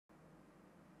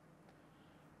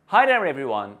Hi there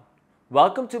everyone,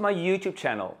 welcome to my YouTube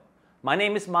channel. My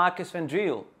name is Markus Van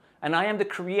Driel and I am the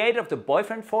creator of the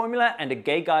Boyfriend Formula and the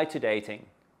Gay Guide to Dating.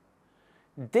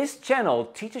 This channel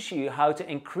teaches you how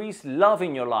to increase love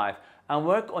in your life and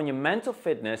work on your mental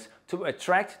fitness to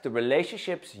attract the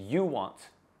relationships you want.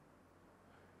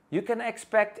 You can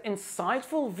expect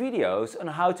insightful videos on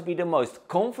how to be the most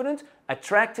confident,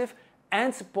 attractive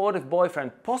and supportive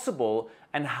boyfriend possible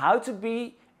and how to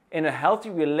be in a healthy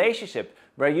relationship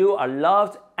where you are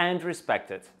loved and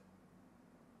respected.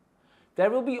 There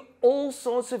will be all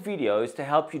sorts of videos to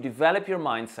help you develop your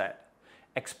mindset,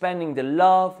 expanding the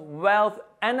love, wealth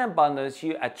and abundance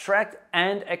you attract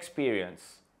and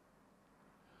experience.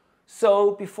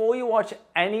 So before you watch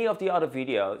any of the other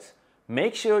videos,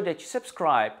 make sure that you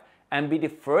subscribe and be the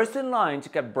first in line to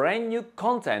get brand new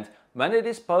content when it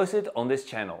is posted on this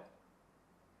channel.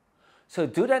 So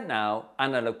do that now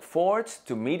and I look forward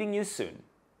to meeting you soon.